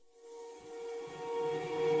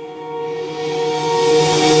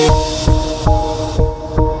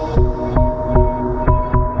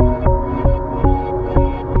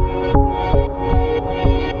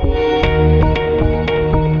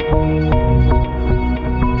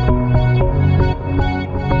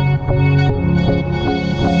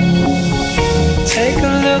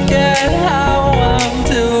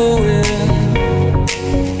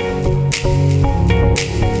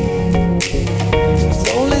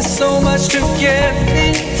so much to get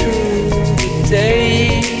me through the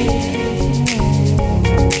day.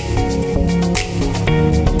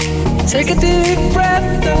 Take a deep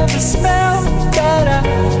breath of the smell that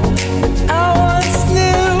I once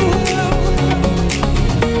knew.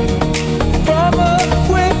 From a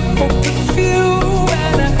whiff of perfume,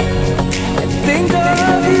 and I think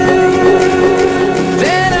of you.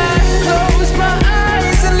 Then I close my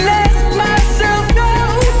eyes and let myself go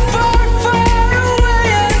far, far away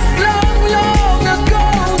and long, long ago.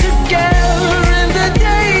 Together in the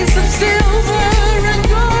days of silver and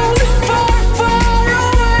gold. Far, far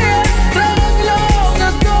away and long, long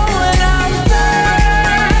ago. And I'm back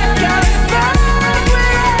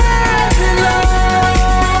where I belong.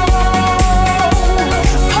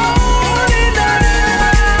 Only now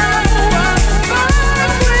I'm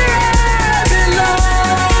back where I belong.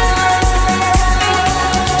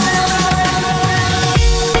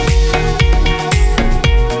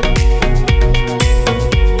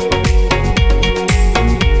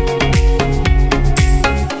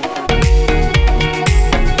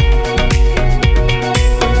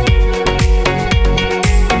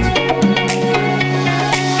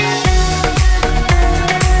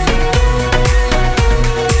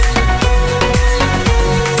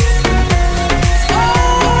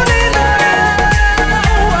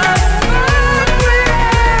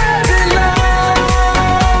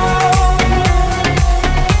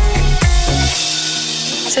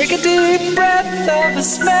 Take a deep breath of the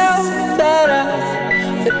smell that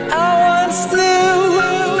I once knew.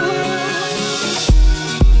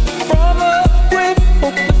 From a whiff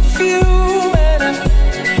of perfume, and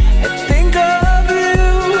I think of you.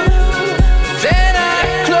 Then I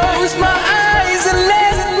close my eyes and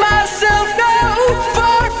let myself go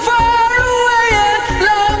far, far away and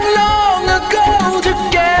long, long ago.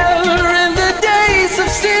 Together in the days of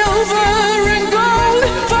silver and gold.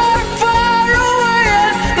 Far, far away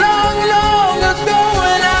and long, long ago.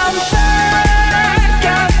 And I'm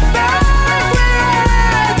back where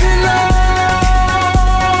I belong.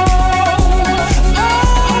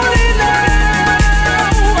 Only now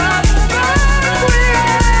I'm back where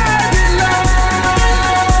I belong.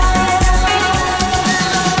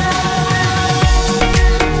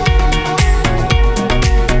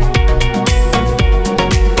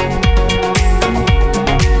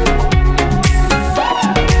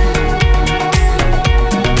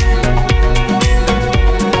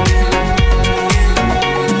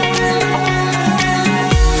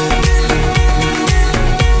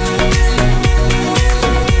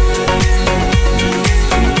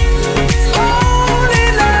 Only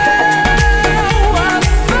now I'm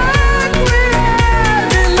back where I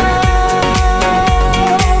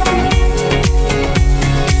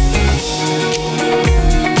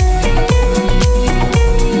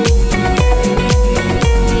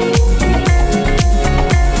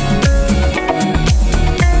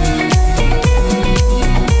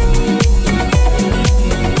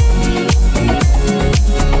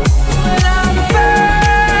When I'm back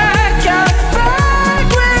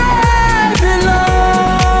where I belong.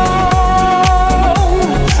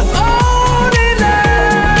 Only now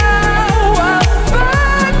I'm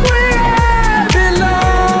back where I belong.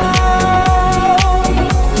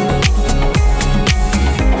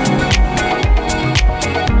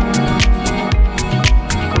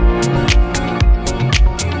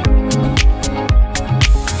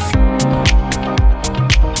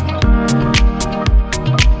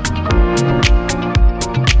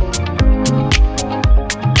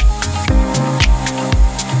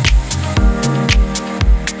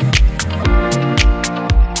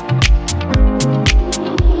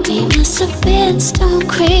 We must have been stone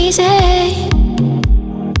crazy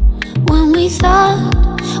when we thought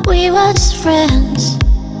we were just friends.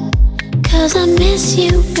 'Cause I miss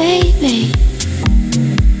you, baby,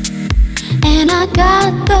 and I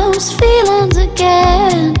got those feelings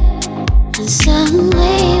again. And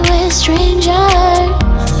suddenly we're strangers.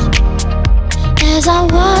 As I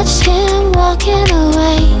watched him walking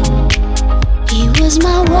away, he was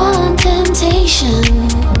my one temptation.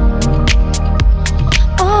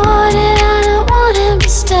 Oh, did I not want him to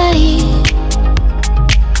stay?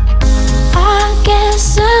 I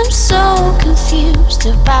guess I'm so confused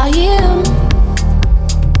about you.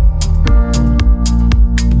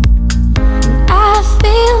 I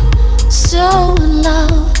feel so in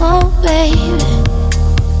love, oh baby.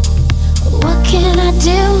 What can I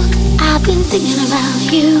do? I've been thinking about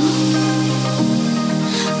you.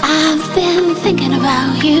 I've been thinking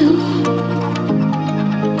about you.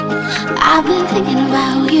 I've been thinking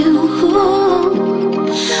about you.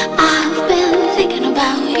 I've been thinking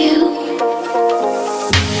about you.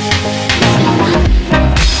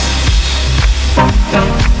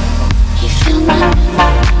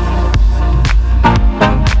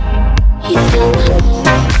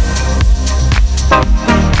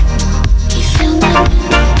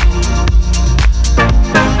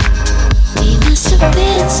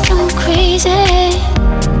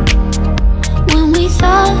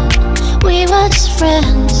 we were just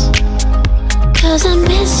friends. 'Cause I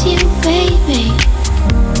miss you, baby.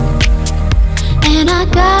 And I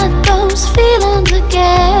got those feelings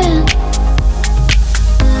again.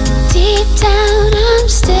 Deep down I'm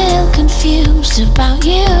still confused about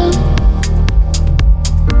you.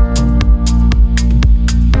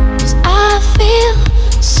 'Cause I feel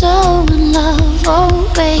so in love, oh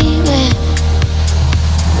baby.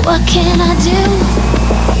 What can I do?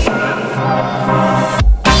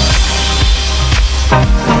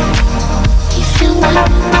 You feel my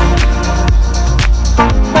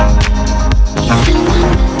You feel my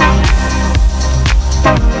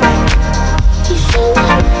You feel my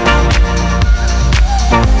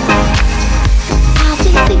I've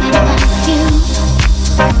been thinking about you.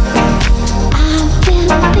 I've been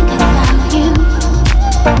thinking about you.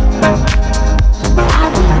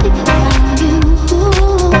 I've been thinking about you.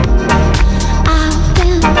 I've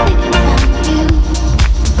been thinking about you.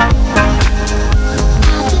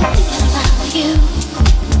 I've been thinking about you.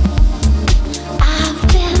 I've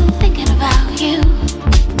been thinking about you.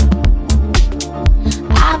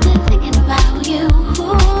 I've been thinking about you.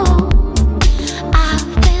 I've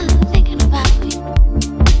been thinking about you.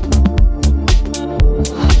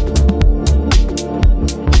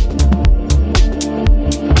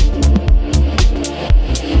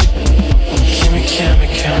 Gimme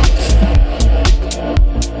chemicals.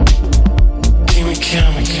 Gimme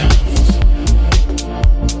chemicals.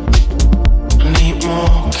 I need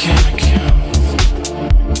more chemicals.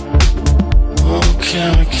 More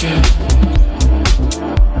chemicals.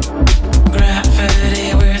 Gravity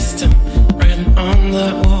wisdom written on the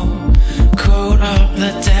wall. Quote of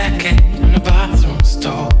the decade in the bathroom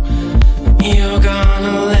stall. You're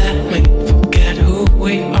gonna let me forget who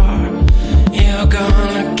we are. You're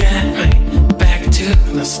gonna get me back to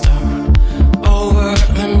the start. Over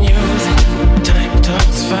the music, time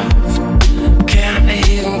talks fast. Can't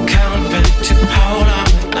even count back to how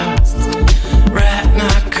long it lasts. Retina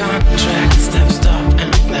contract, step stop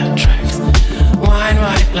in their tracks. Wine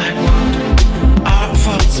white like water, art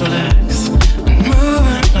falls relax. And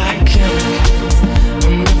moving like chemicals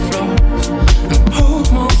on the floor. And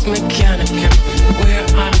almost mechanical, we're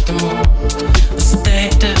off the moon. Stay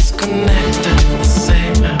disconnected, the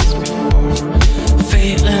same as before.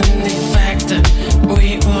 Feeling defected, we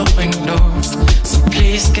will ignore. So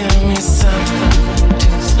please give me something to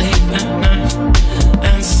sleep at night.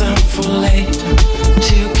 And some for later,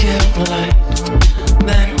 to kill the light.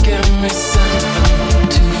 Then give me something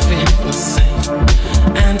to feel the same.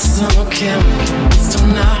 And some chemicals to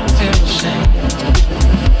not feel shame.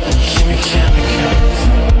 Give me chemicals.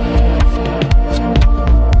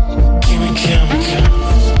 Give me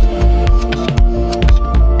chemicals.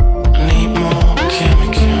 I need more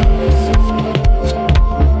chemicals.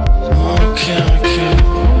 More chemicals.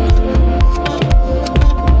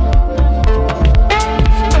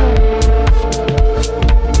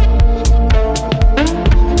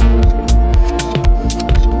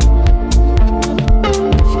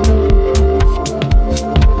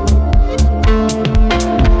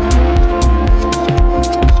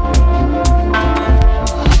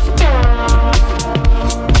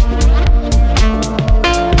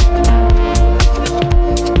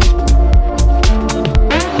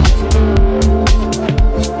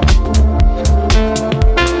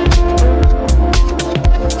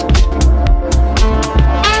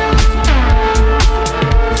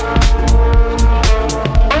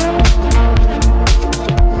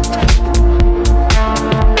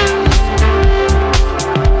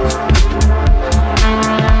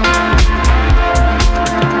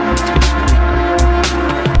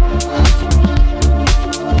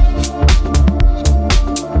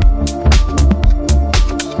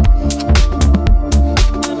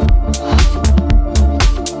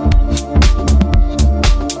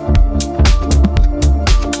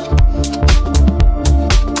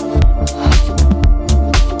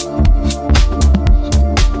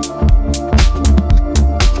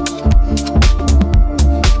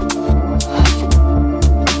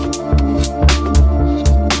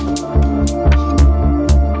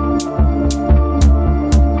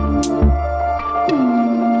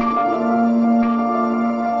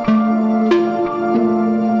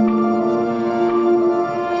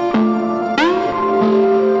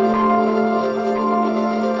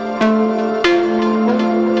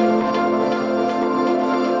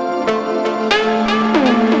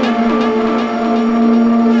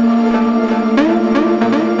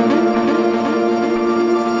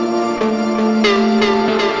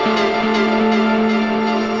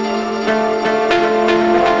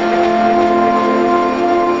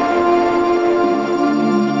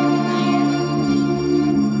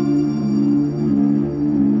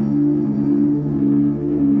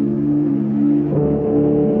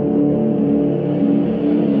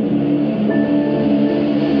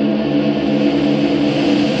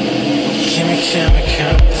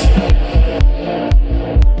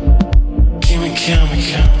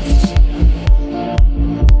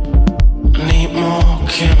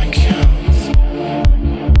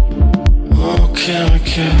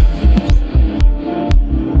 chemical.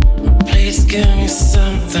 Please give me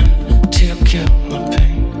something to kill my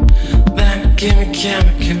pain. Then give me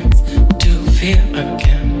chemicals to feel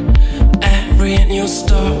again. Every new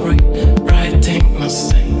story, writing my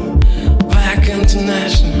same. Back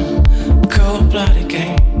international, cold-blooded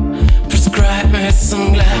game. Prescribe me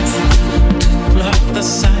some glasses to block the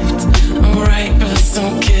sight. I'm rapists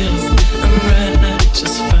and kills and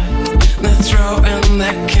religious fights. They throw in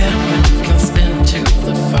their chemicals into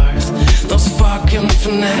the fires. Those fucking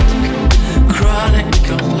fanatic, chronic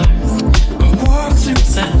lies. And walk through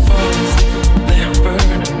that forest, they're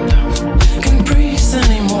burning down. Can't breathe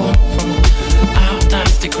anymore from our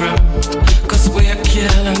dusty ground. Cause we're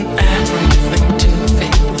killing everything to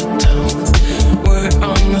feed the towns. We're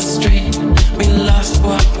on the street, we lost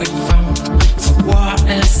what we found. So what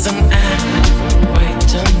is an animal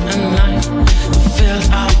waiting in line? Filled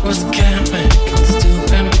up with chemicals to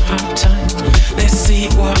hard time. They see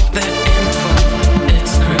what they're in for,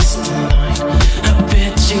 it's crystal.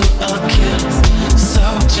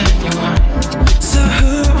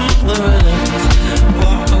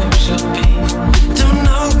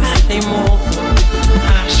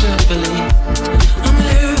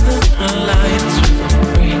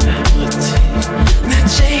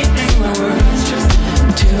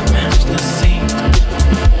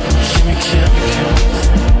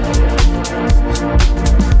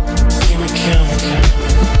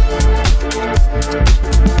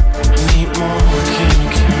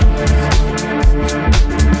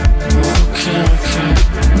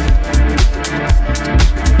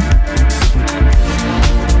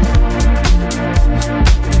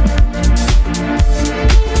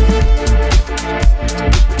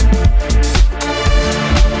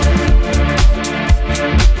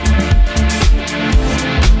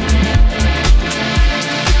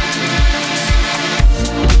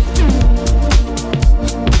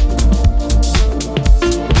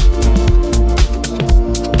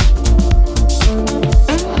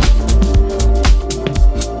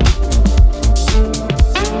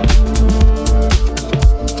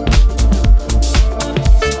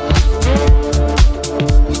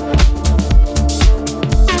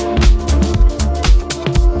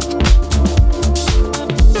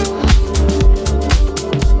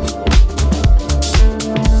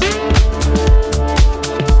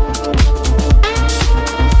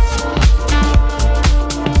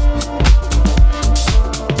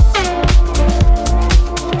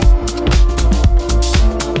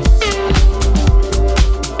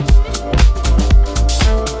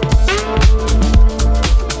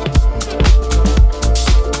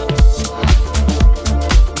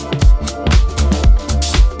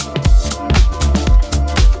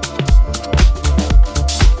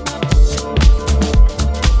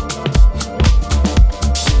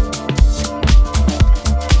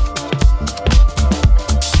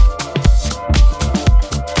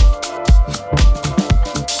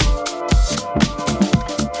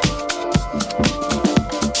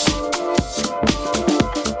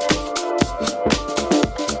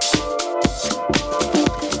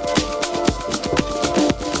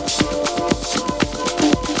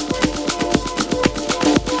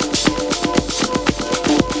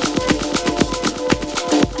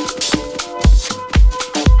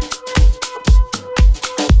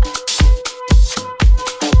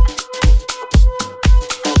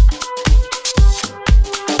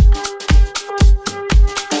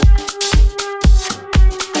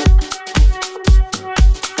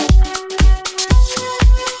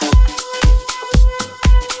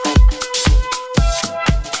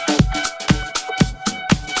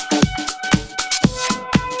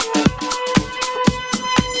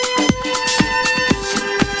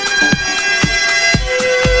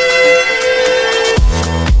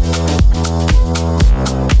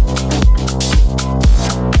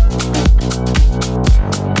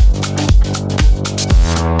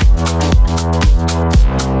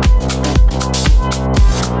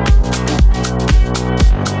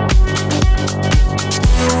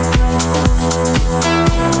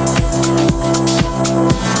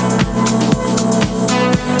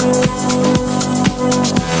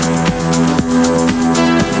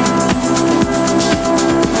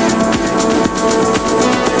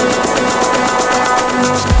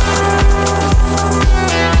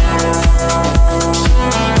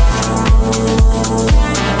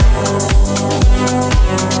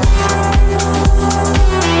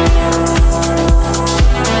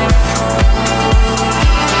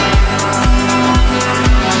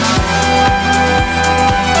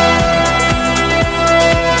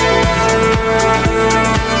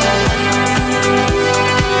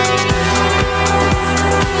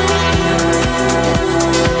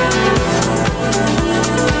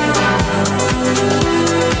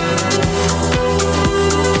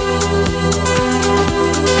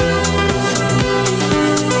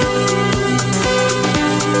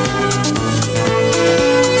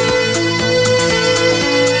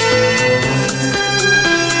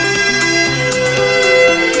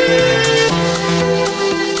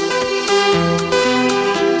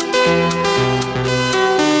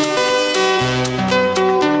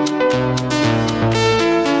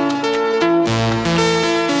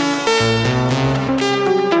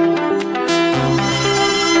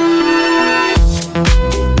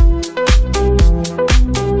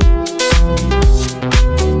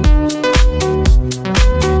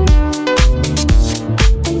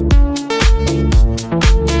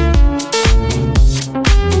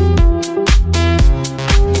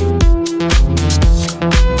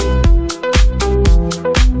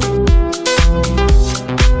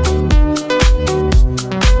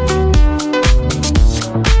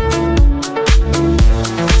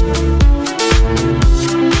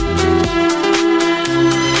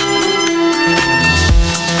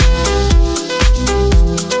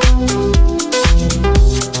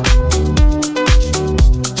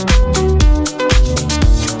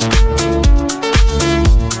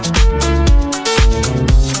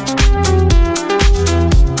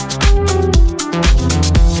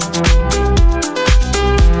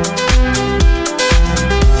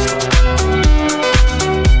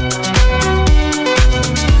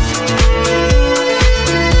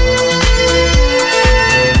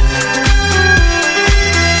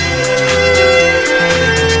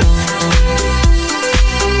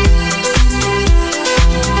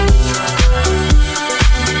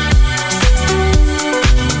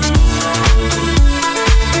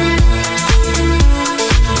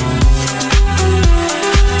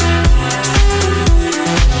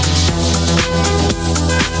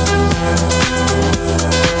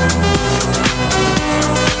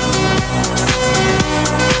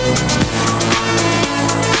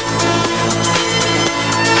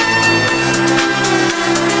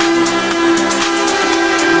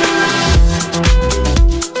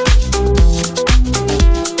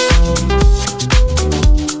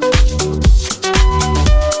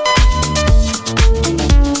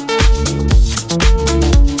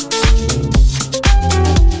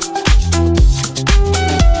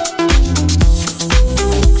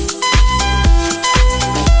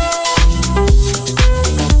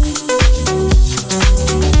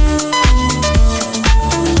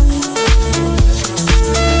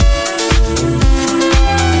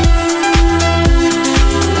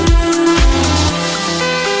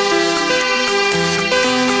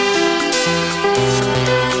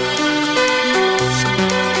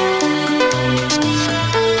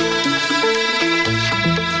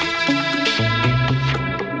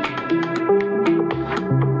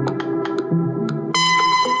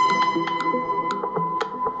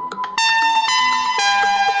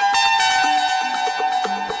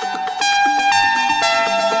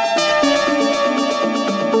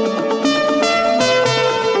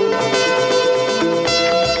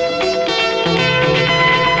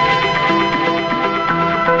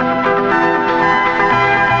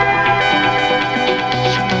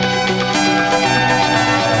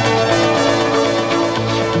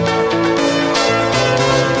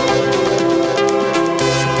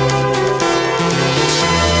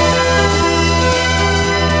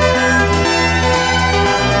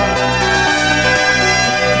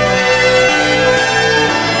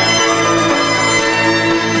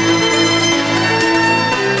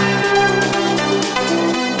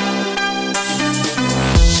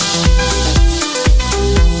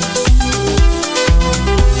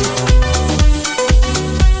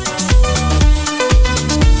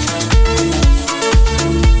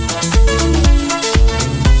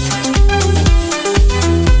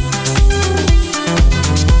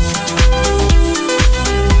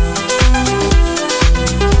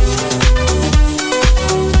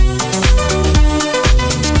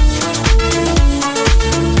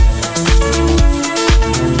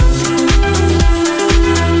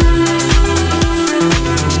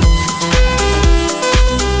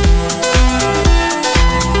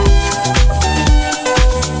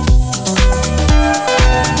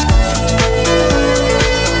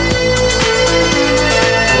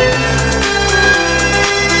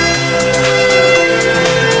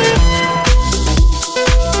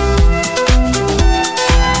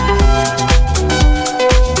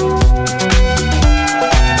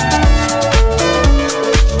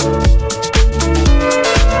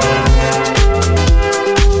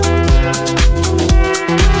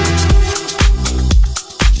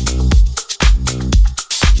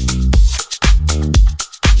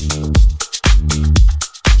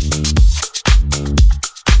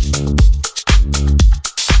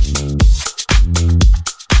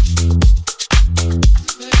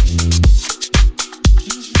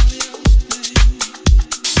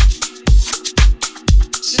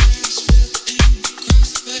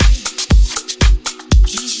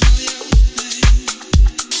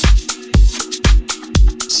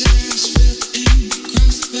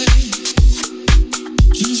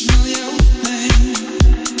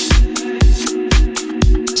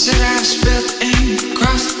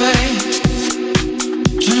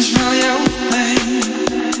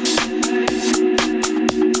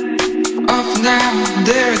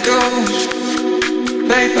 goes,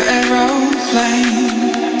 paper aeroplane.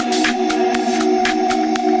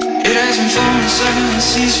 It hasn't flown 7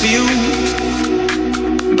 seas for you,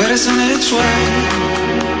 but it's on its way.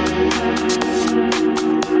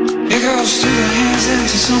 It goes through the hands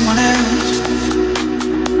into someone else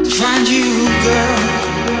to find you, girl.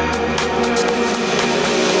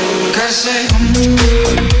 Gotta say,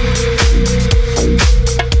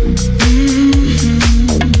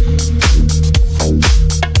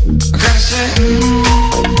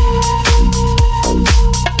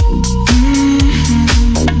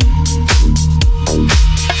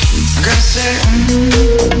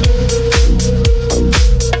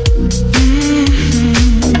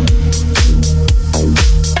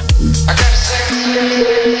 I gotta say,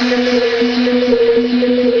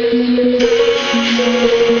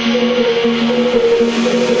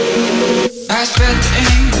 I spread the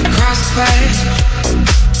ink across the page,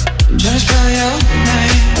 trying to spell your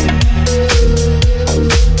name.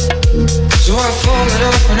 So I fold it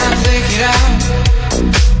up and I fake it out,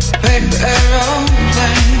 paper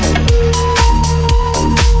aeroplane.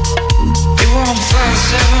 It won't fly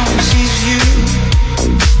 7 seas for you,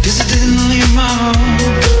 'cause it didn't leave my home.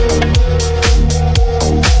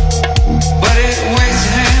 But it waits to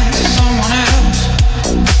hand to someone else,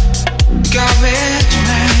 garbage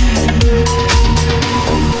man.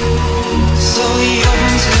 So he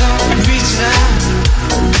opens it up and reaches out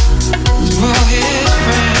to all his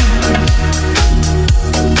friends.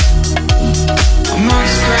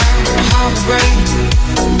 Amongst the crowd, a heartbreak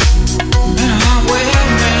and a heartwell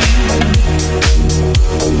man.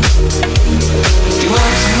 He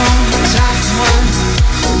walks along the top of the world,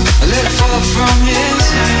 a little fall from his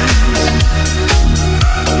hands.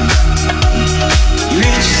 He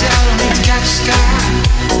reaches out only to catch the sky,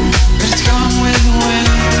 but it's gone with the wind.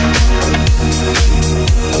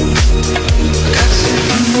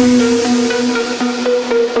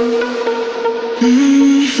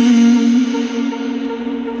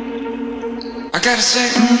 I gotta say, I gotta say,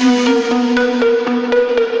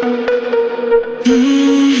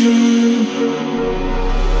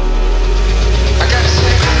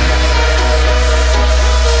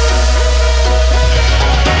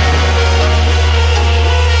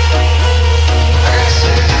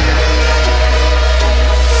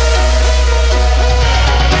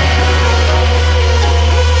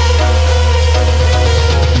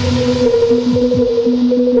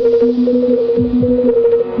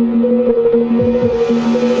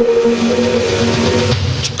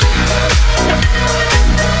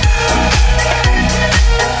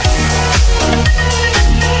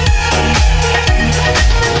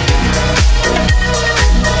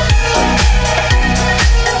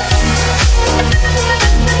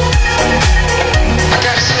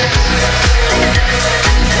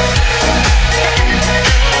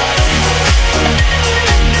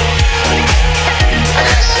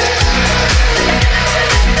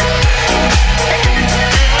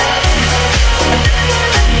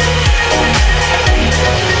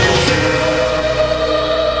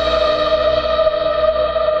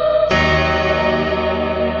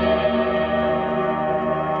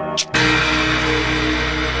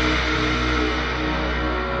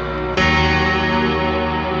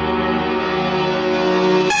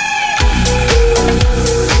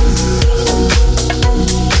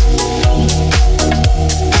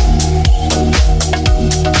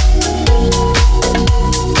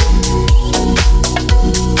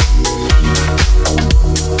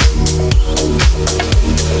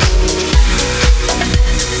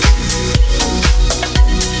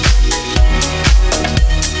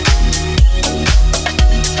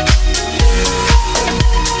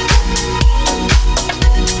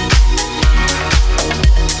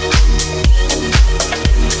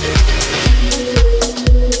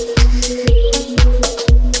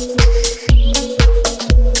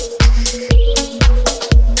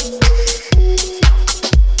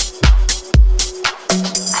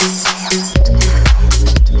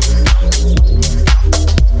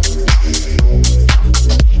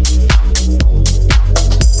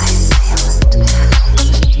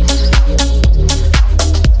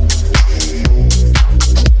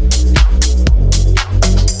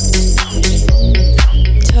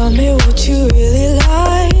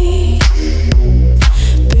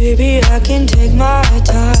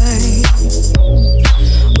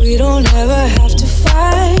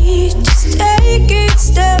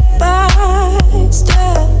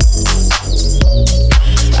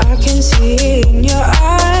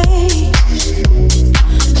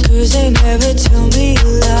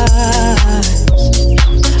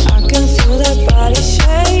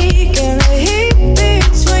 Shaking the heat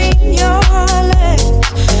between your legs.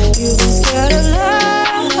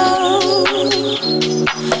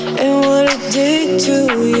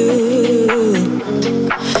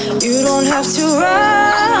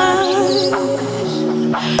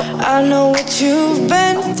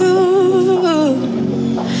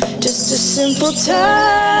 single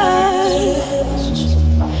touch,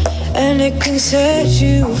 and it can set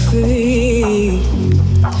you free.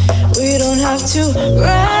 We don't have to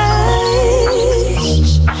rush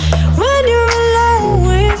when you're alone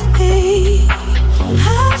with me.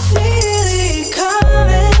 I feel it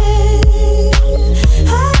coming. I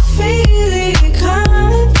feel it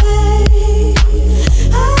coming, babe.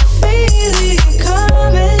 I feel it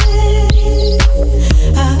coming.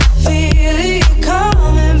 I feel it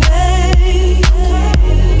coming, babe.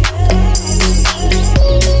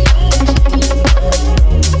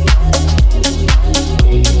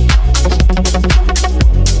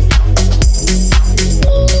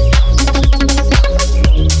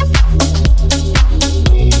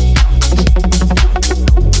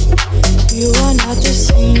 You are not the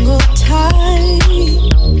single type,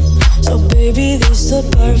 so baby, this is the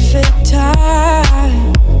perfect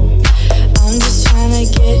time. I'm just trying to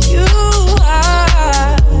get you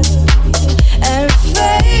high and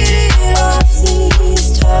fade off these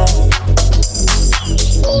touch.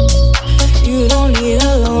 You don't need a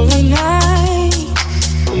lonely night,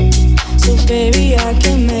 so baby, I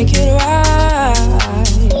can make it right.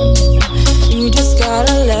 You just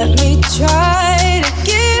gotta let me try to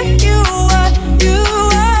give you what you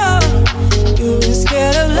want. You were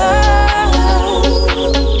scared of love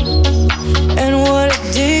and what it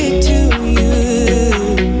did to you.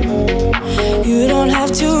 You don't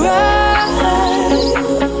have to run.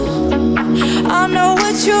 I know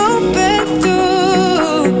what you've been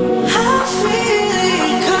through. I feel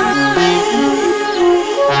it coming.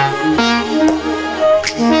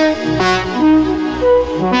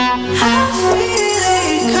 I feel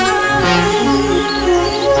it coming.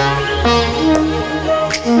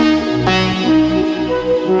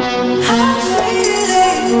 I feel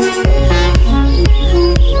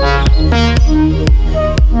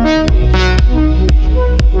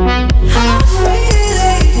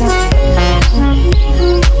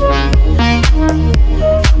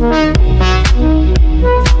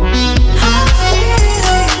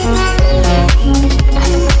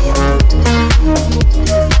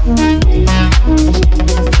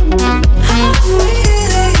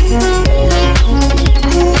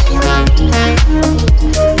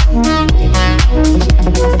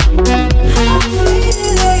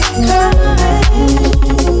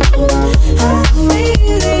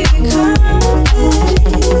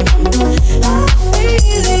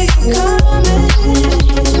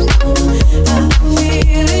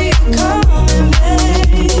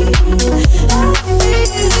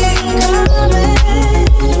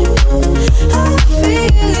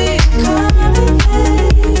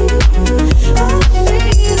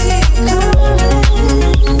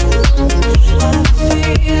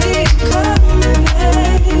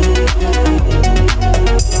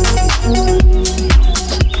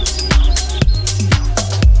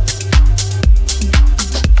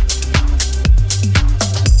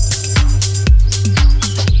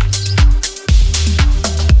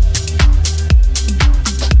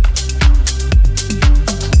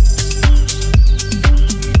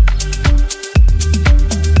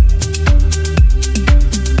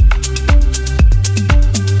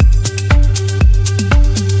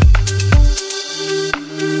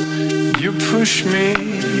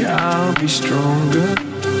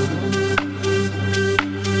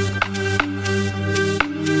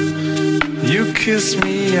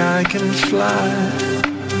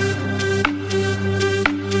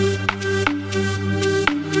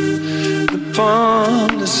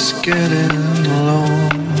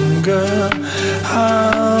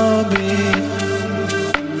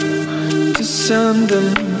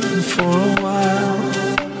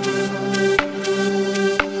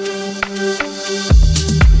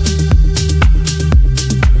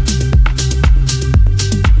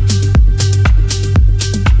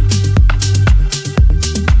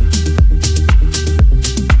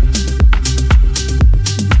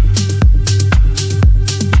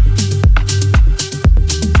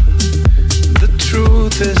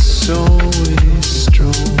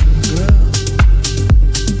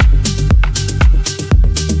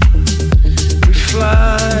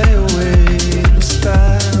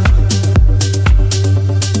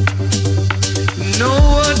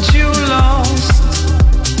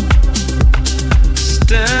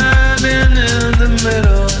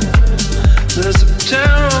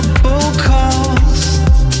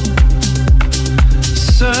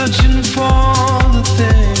searching for the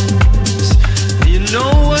things you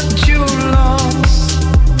know what you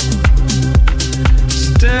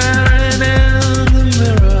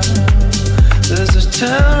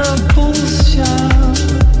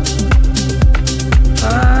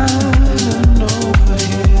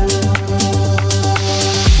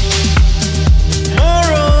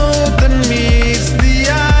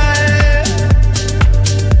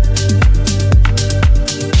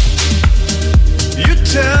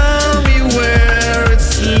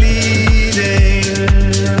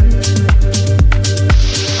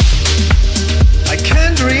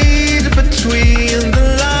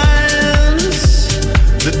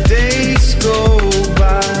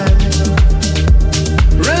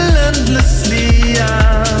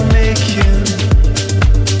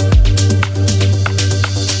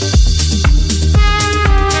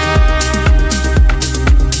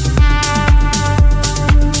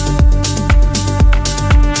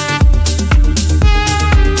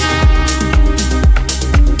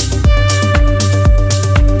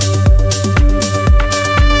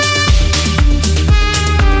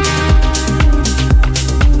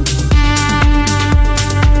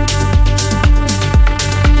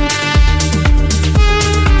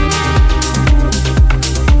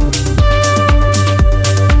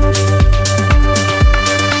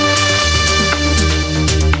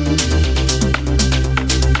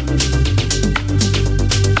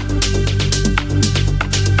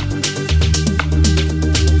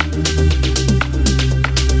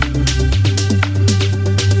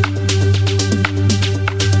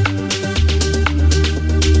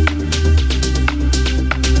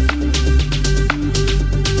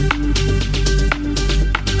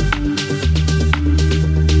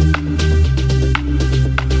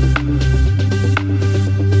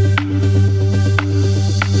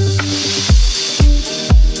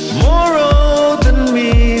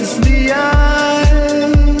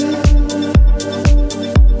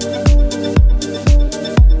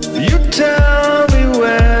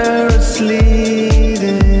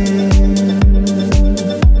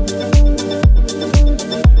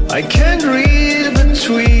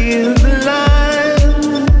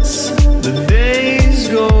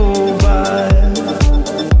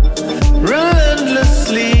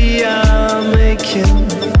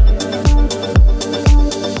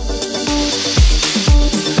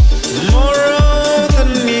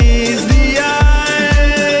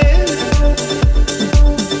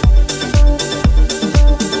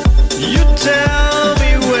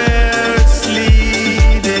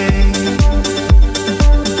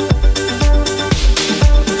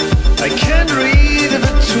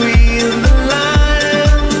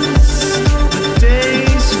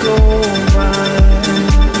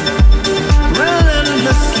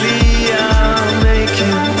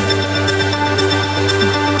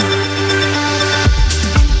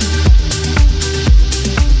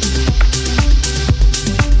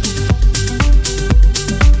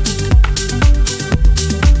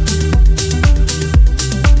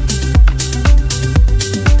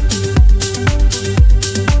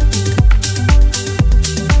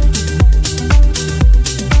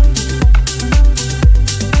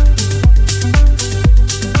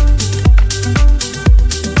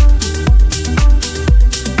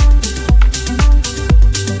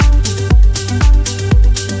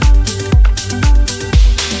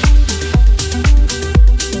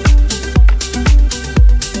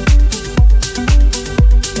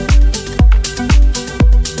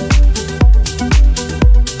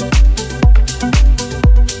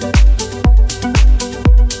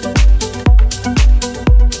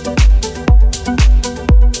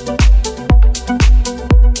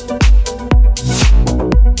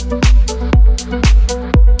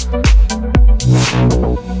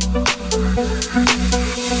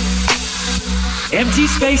Empty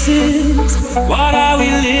spaces, what are we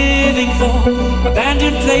living for?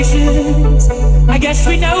 Abandoned places, I guess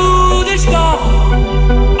we know the score.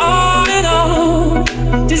 On and on,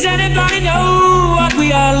 does anybody know what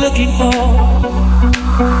we are looking for?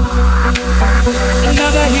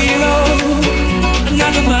 Another hero,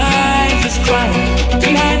 another mindless crime.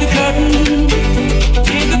 Behind the curtain,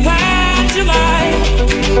 in the pantomime.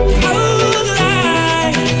 Oh, the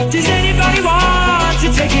line, does anybody want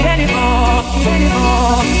to take it anymore?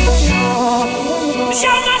 The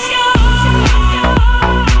show must go.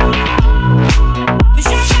 The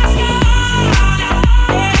show must go.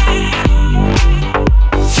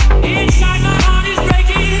 Inside my heart is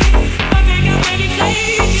breaking. I make up many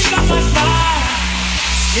places, but my smile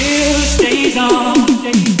still stays on.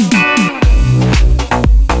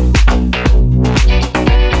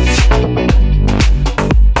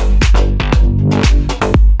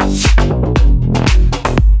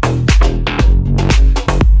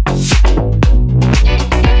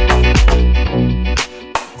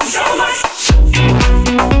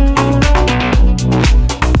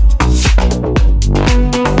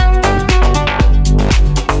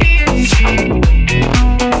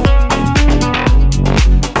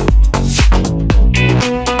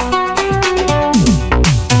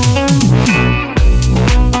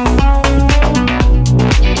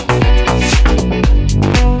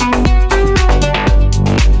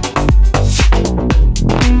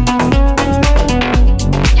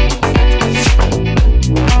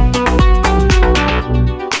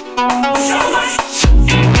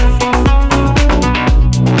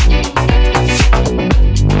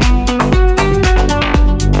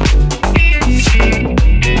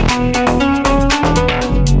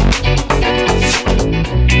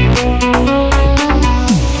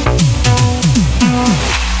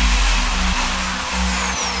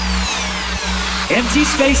 Empty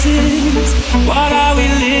spaces, what are we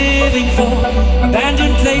living for?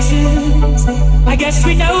 Abandoned places, I guess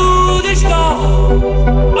we know the score.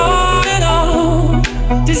 On and on,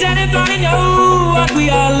 does anybody know what we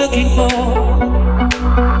are looking for?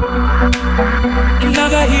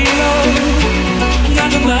 Another hero,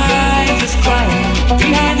 another mindless crime.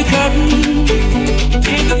 Behind the curtain,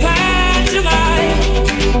 in the pantomime.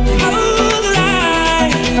 Oh, the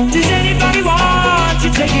line, does anybody want to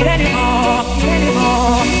take it anymore?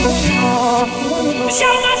 The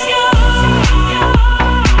show must go.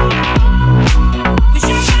 The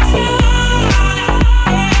show must go.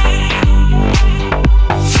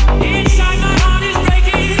 Inside my heart is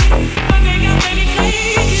breaking. I make up many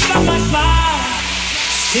places, but my smile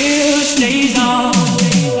still stays on.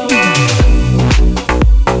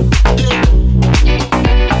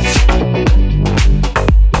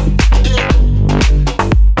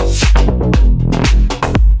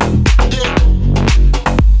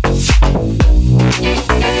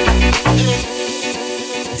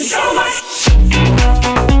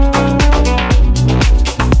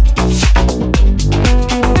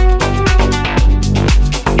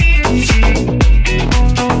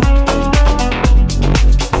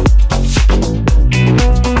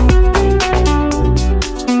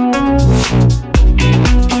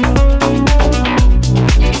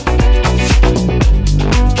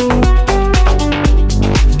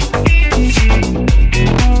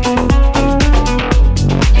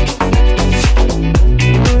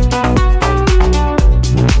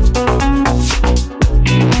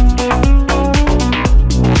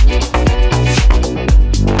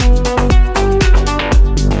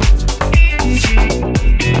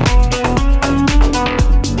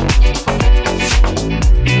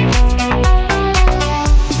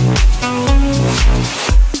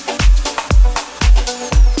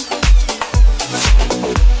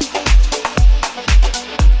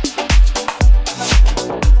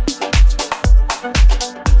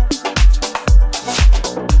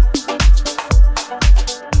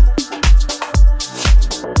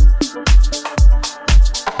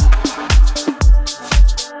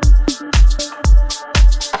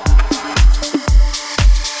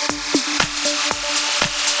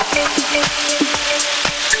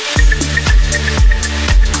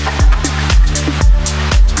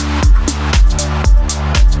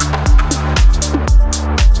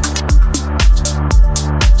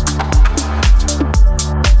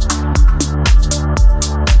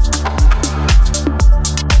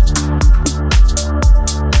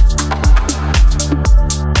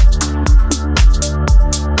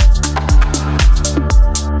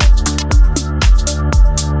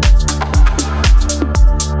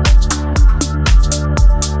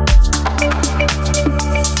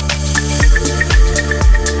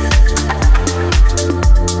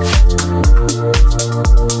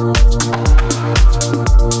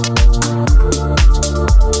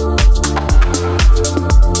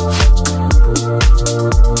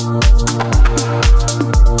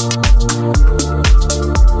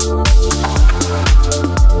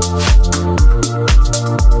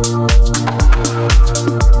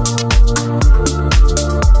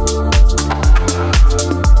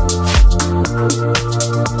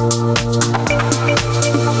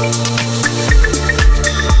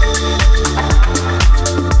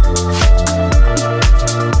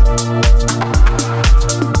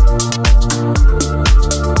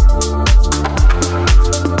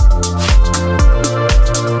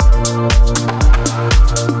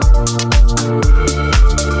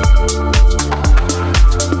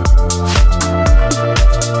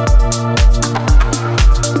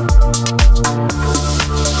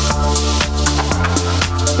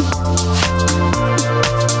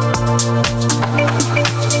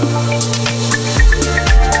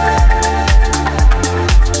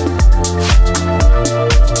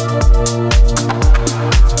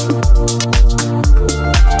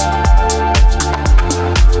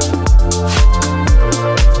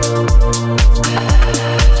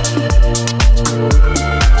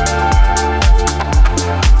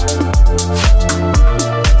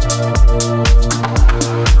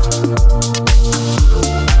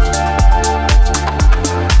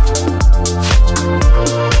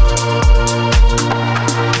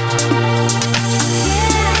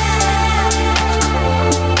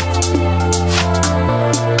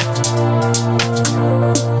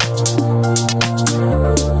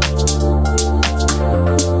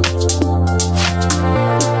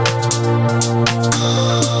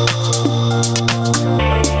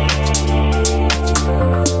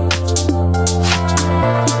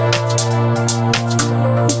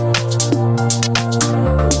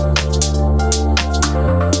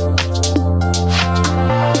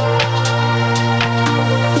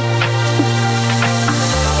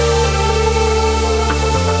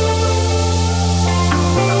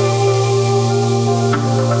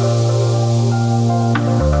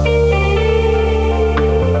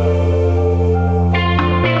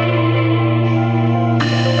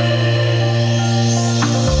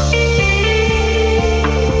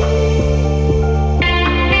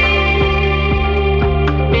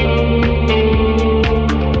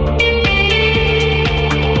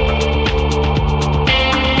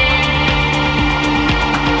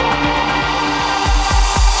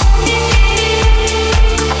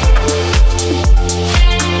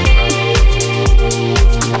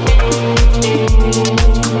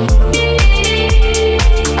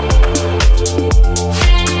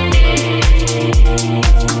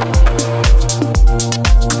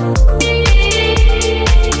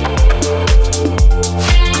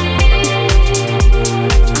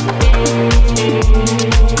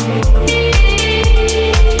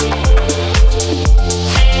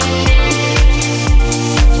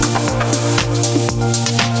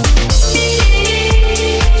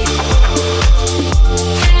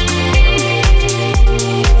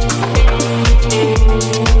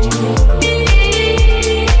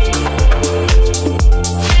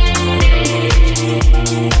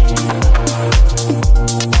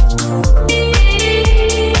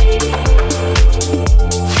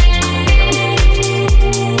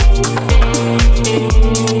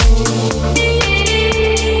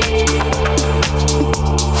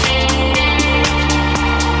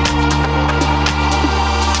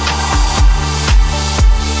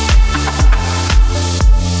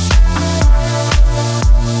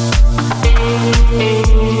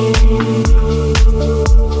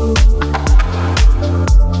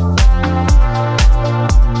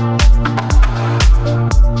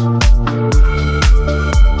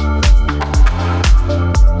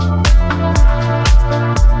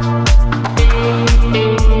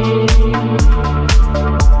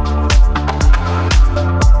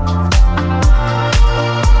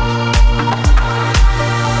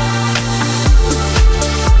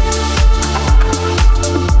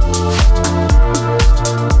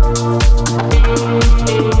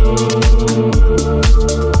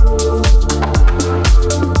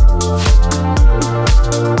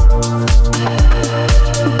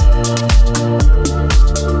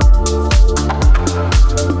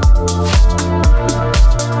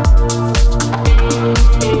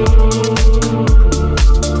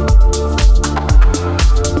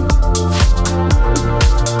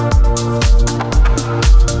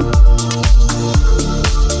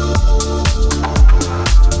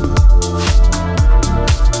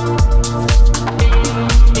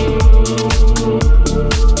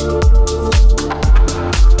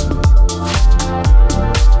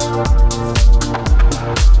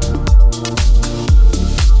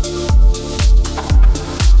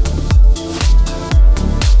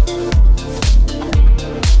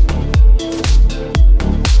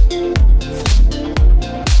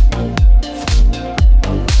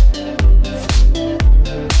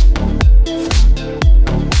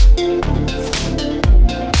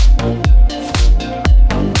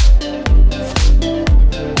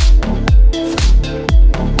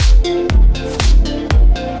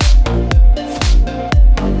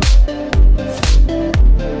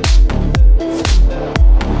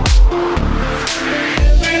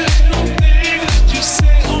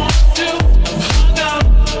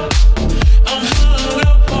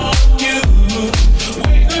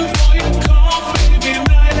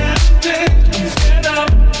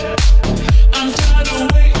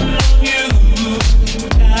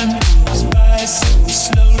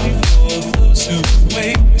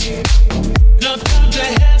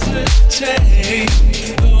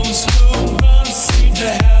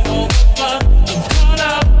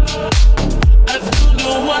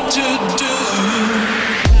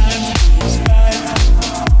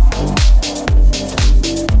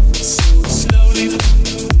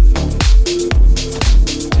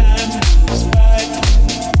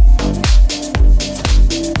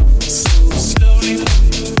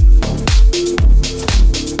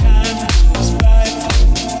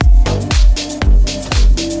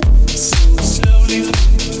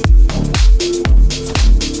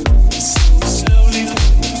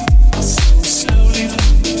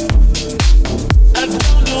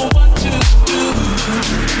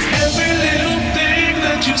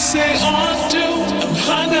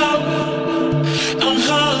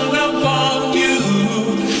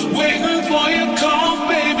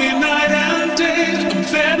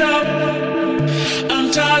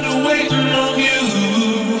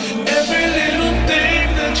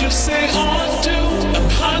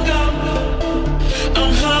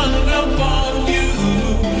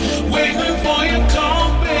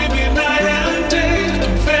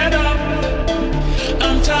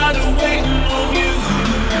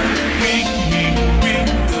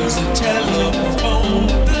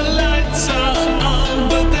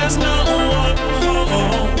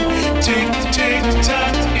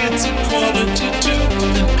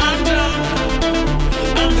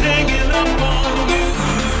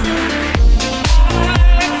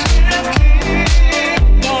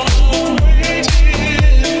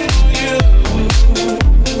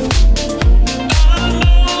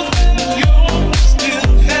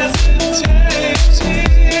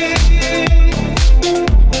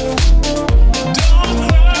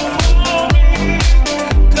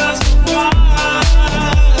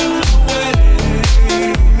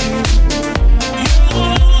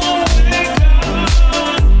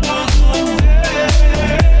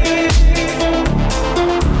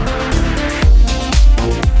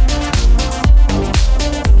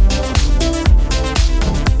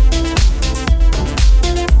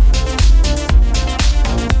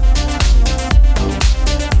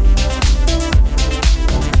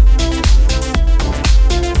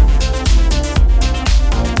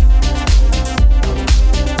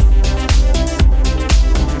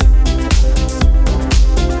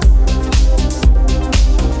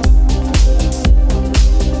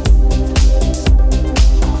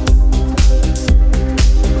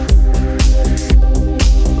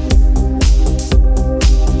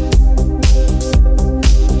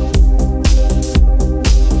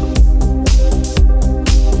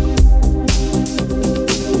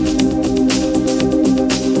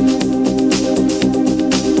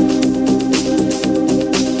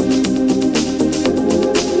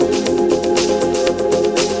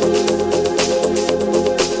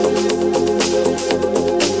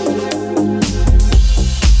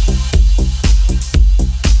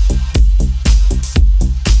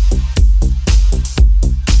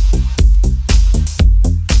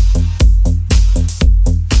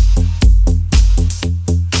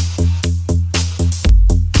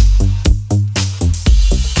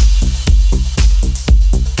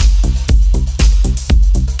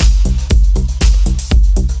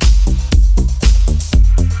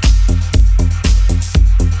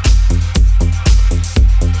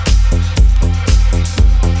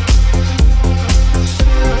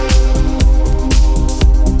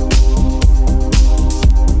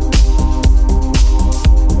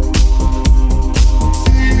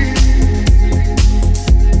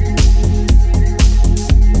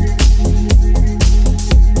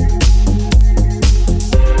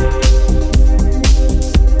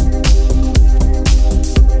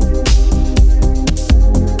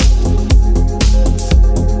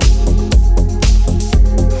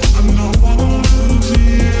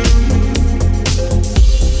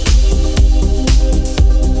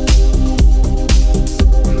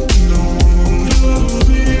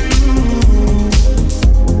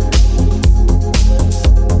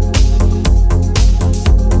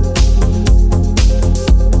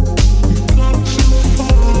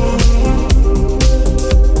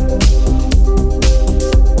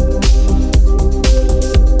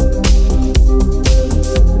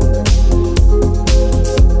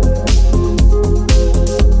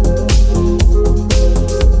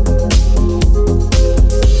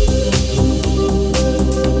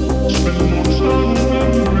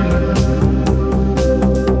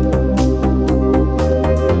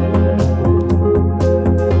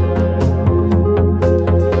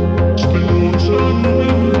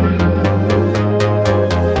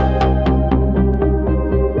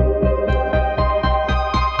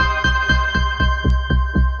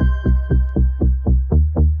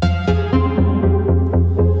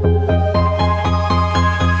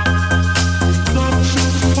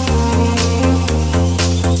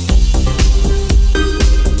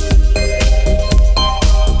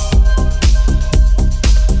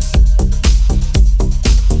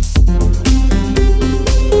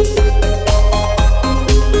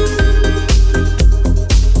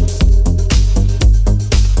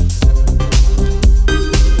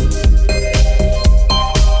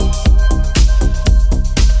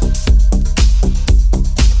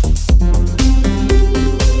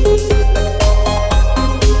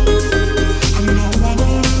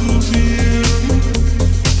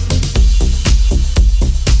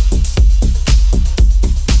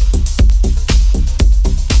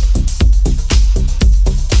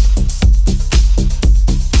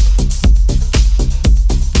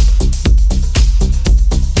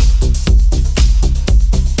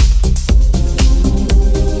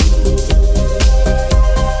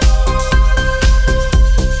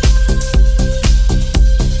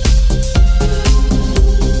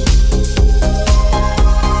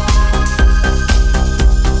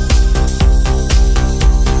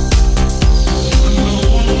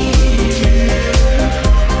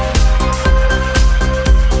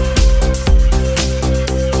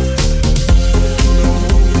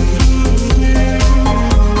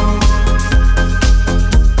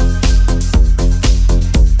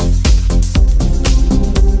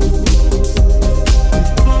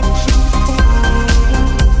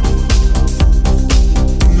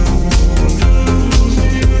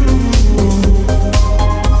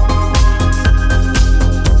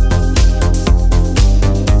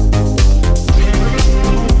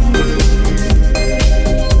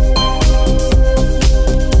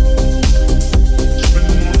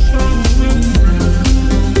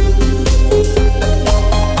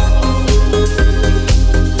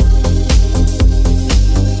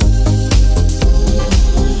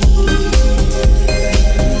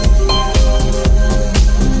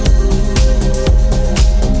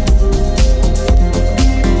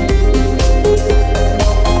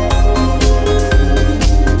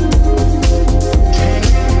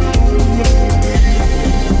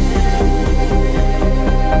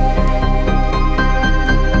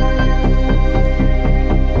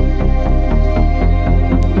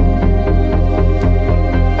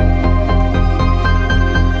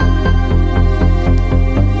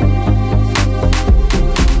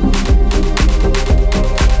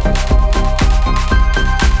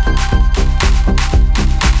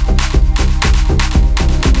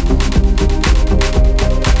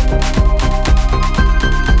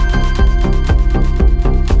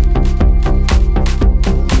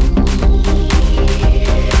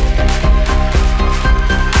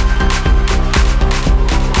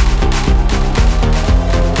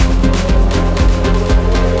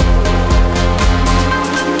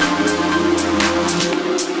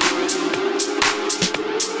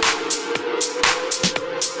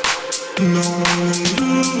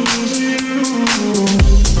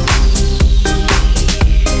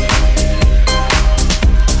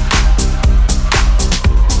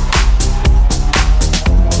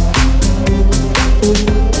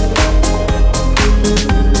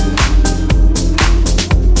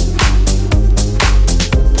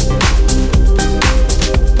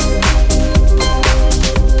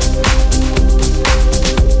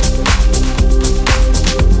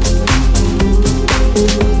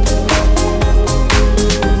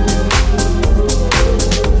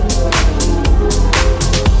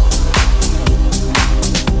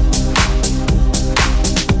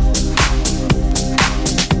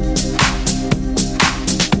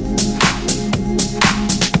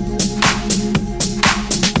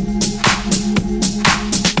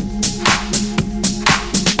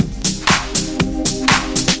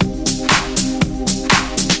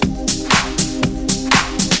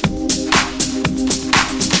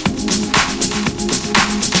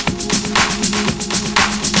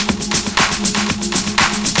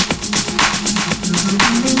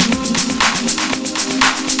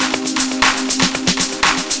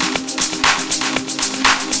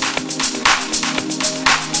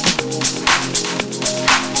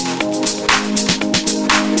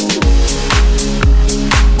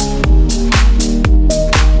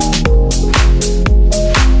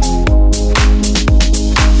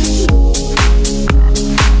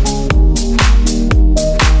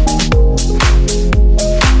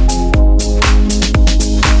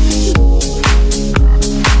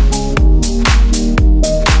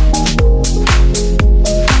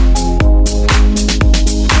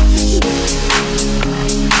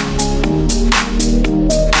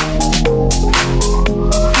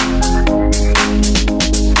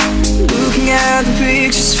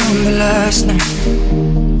 remember last night.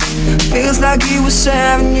 Feels like it was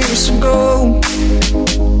 7 years ago.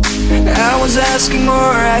 I was asking more,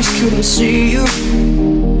 I couldn't see you.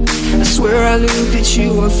 I swear I looked at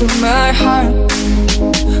you and felt my heart.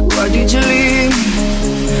 Why did you leave me?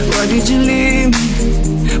 Why did you leave me?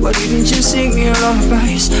 Why didn't you sing me a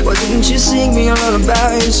lullabies? Why didn't you sing me a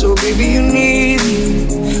lullabies? Oh baby, you need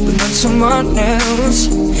me, but not someone else.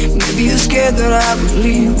 Maybe you're scared that I would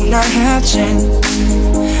leave when I had chance.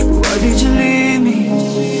 Why did you leave me?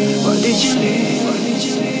 Why did you leave? Why did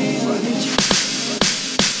you leave? Why did you?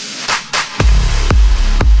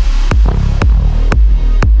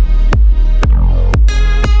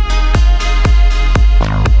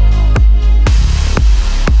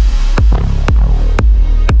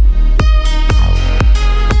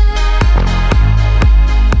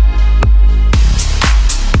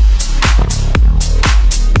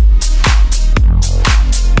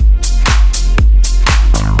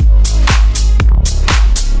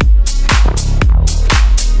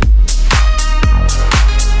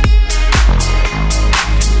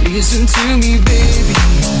 Listen to me, baby,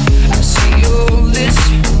 I see all this.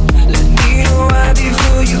 Let me know why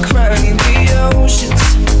before you cry in the oceans.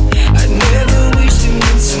 I never wished to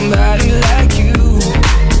meet somebody like you.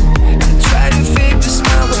 I try to fake the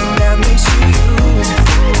smile when that makes you.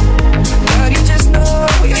 But you just know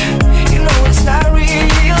it, you know it's not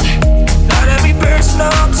real. Not every person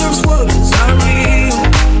observes what is unreal.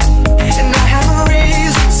 And I have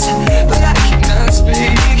reasons, but I cannot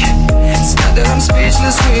speak. It's not that I'm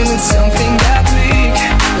speechless when it's something that big.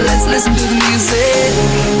 Let's listen to the music.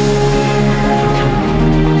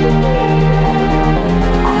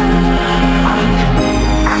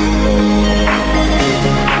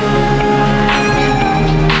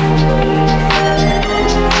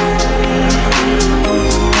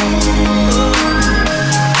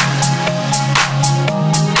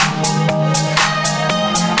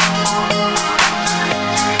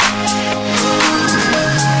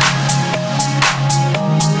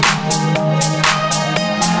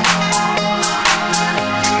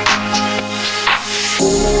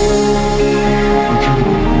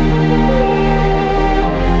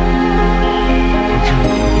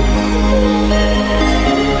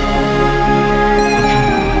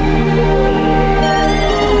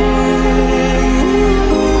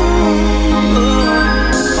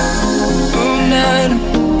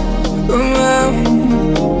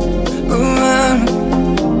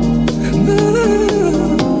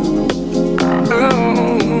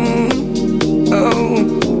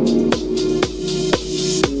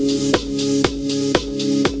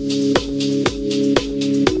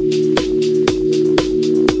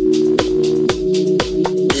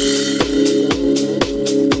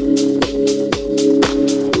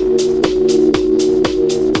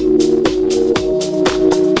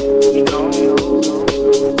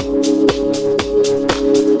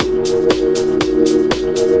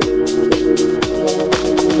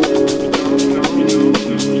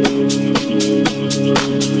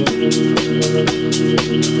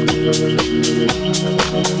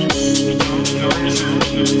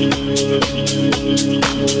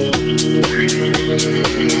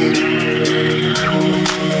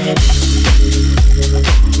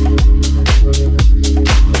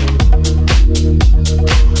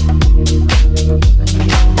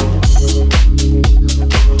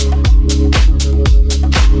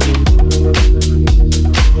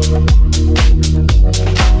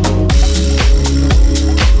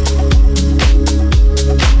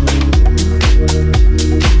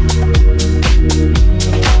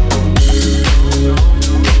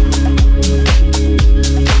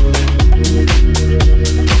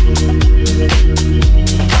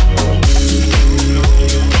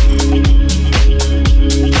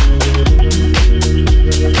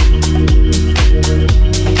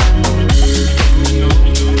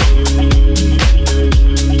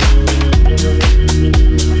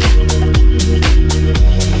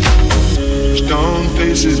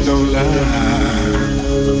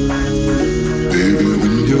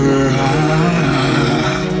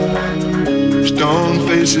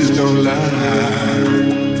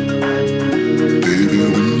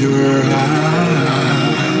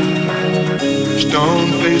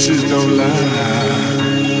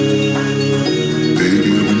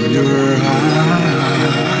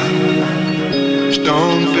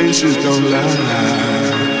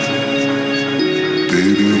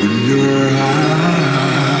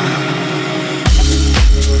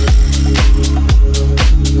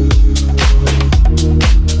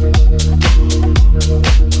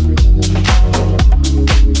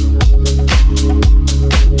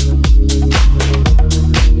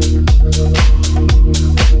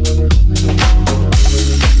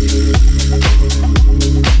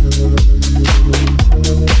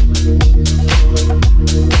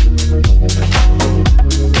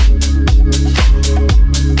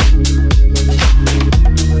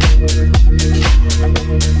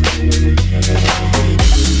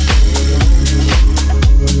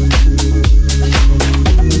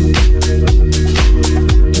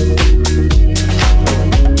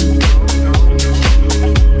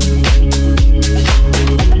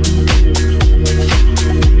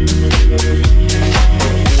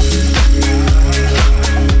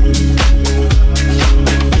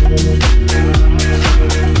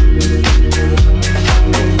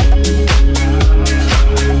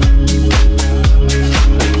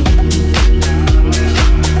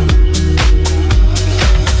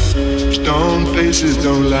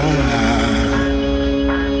 don't lie.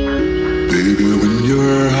 Baby, when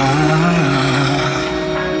you're high,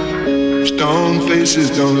 stone faces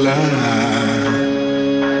don't lie.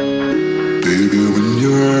 Baby, when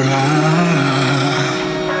you're high,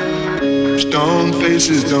 stone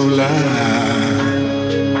faces don't lie.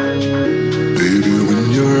 Baby, when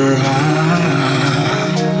you're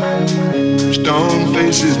high, stone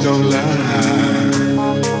faces don't lie.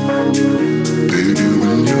 Baby,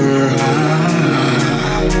 when you're high,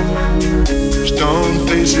 stone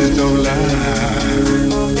faces don't lie.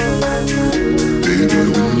 Baby,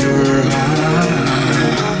 when you're high,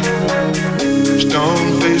 stone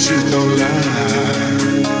faces don't lie.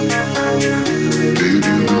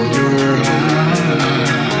 Baby, when you're high,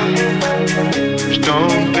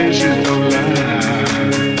 stone faces don't lie.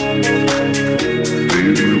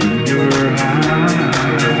 Baby, when you're high,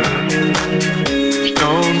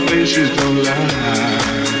 stone faces don't lie.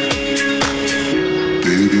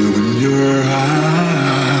 Baby, when you're high.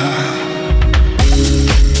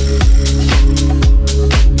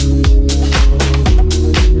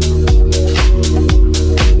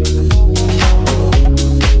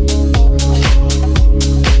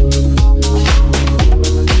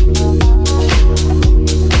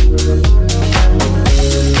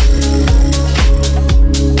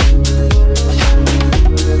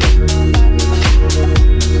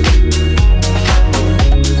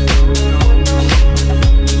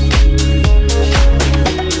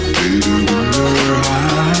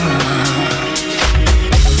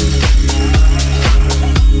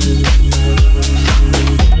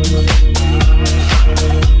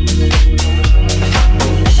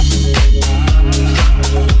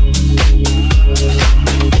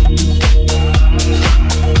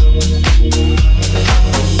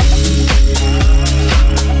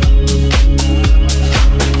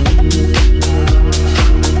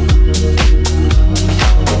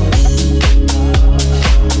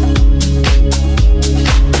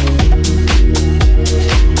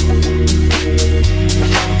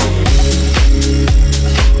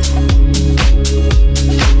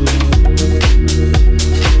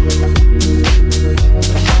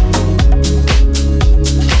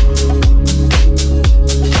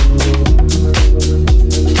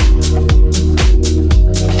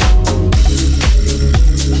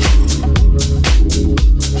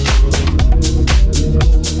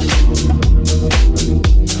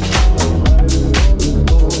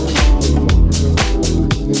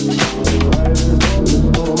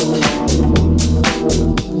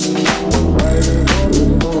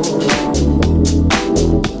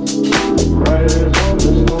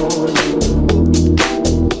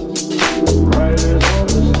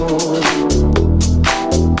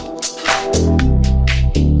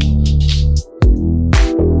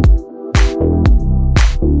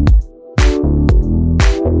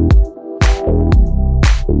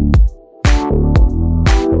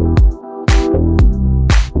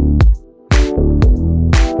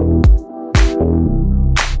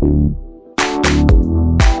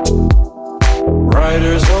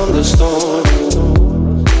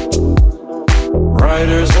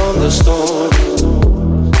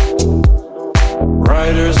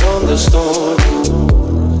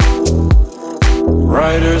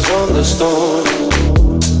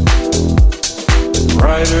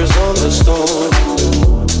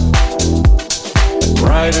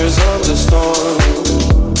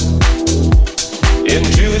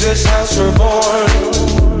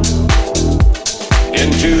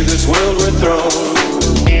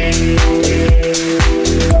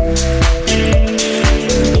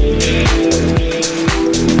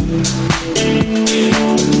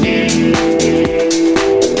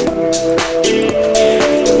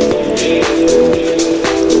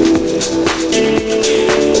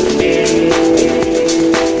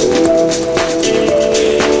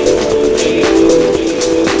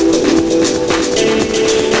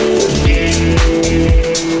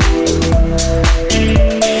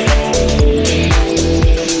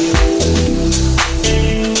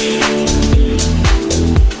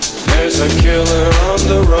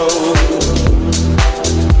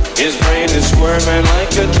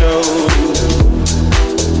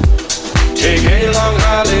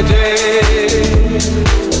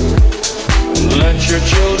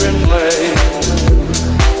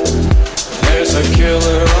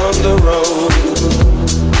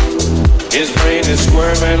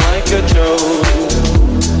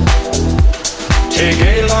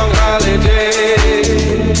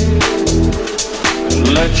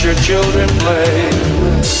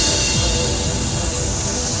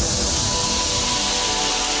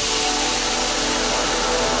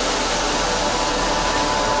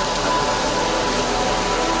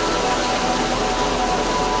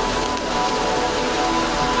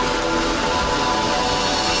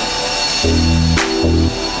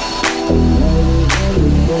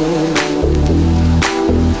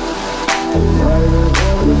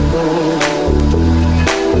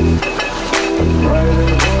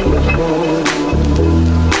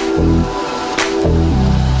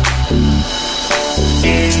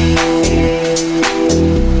 Oh,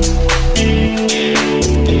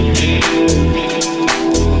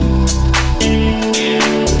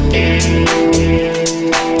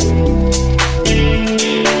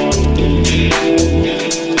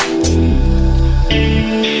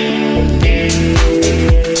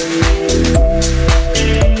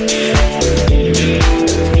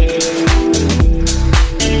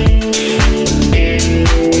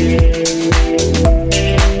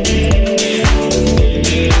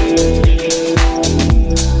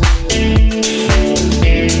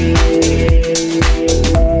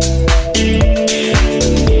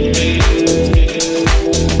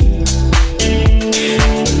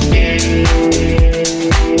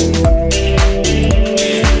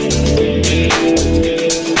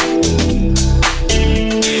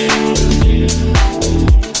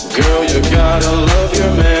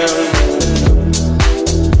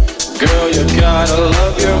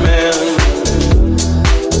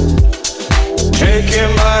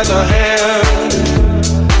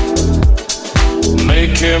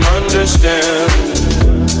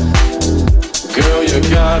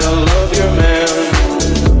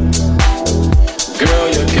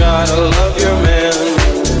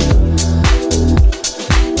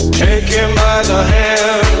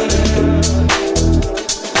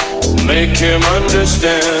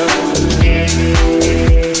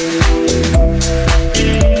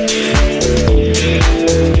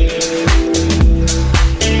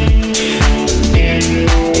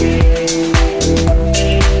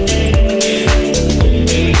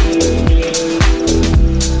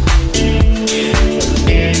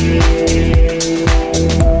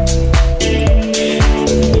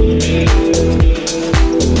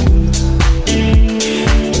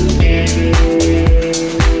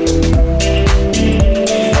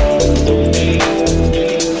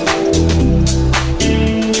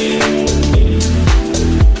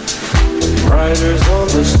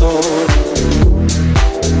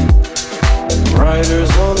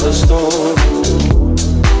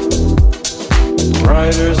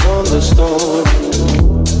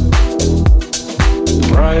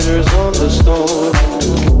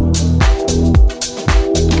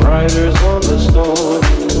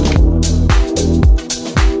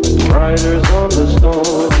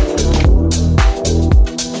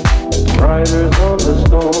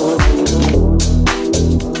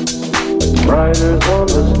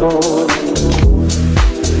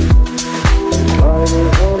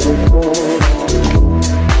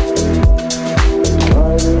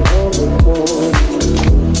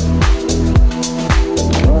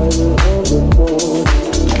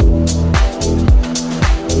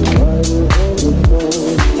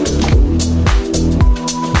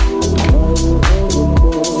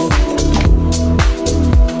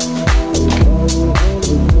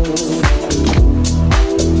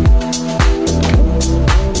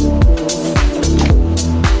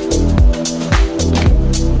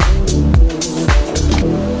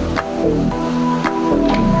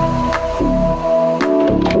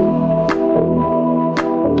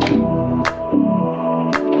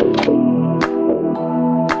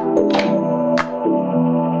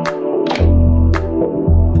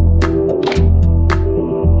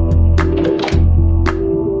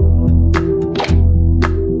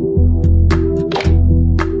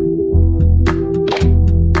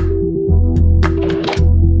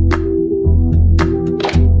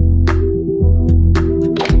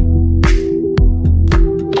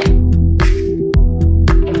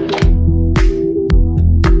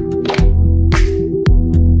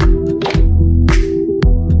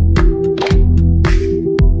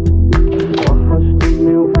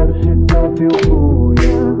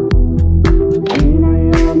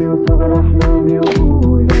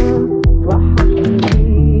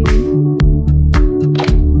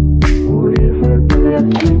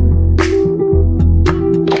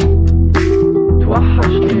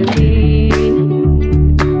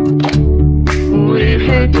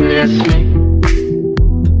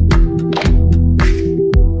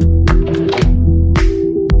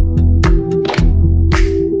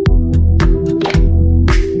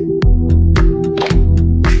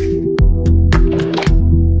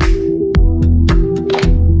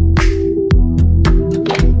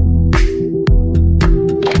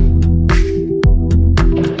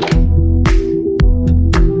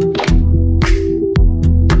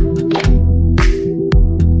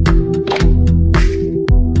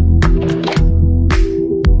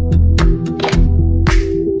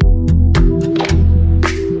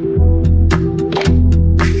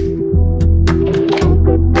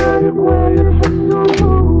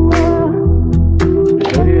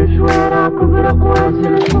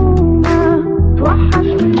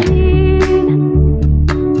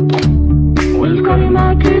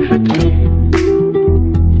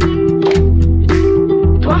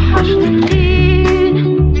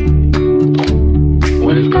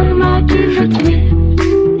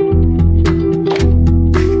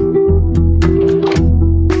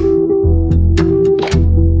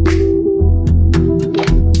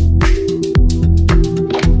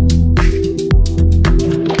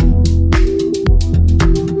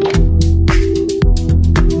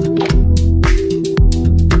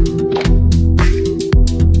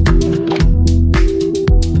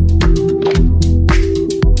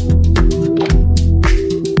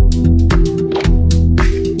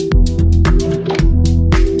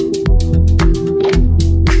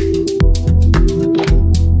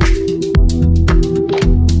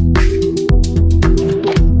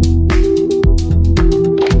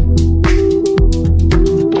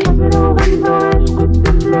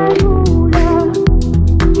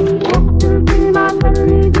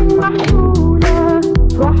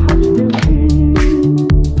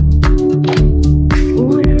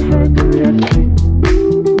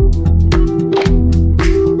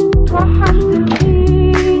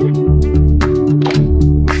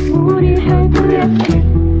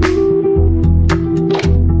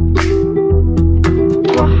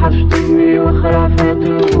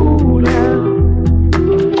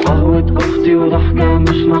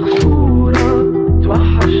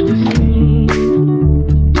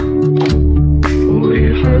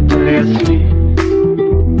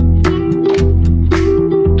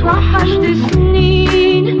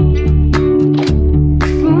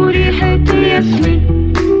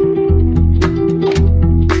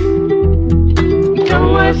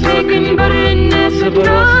 بحس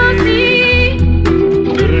براسي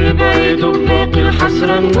بالربايد وباقي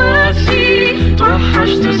الحسرة نواسي.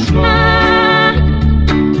 توحشت اسمك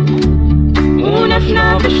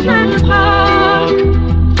ونفنا باش نلقاك.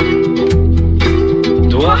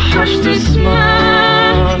 توحشت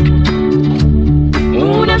اسمك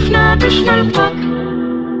ونفنا باش نلقاك.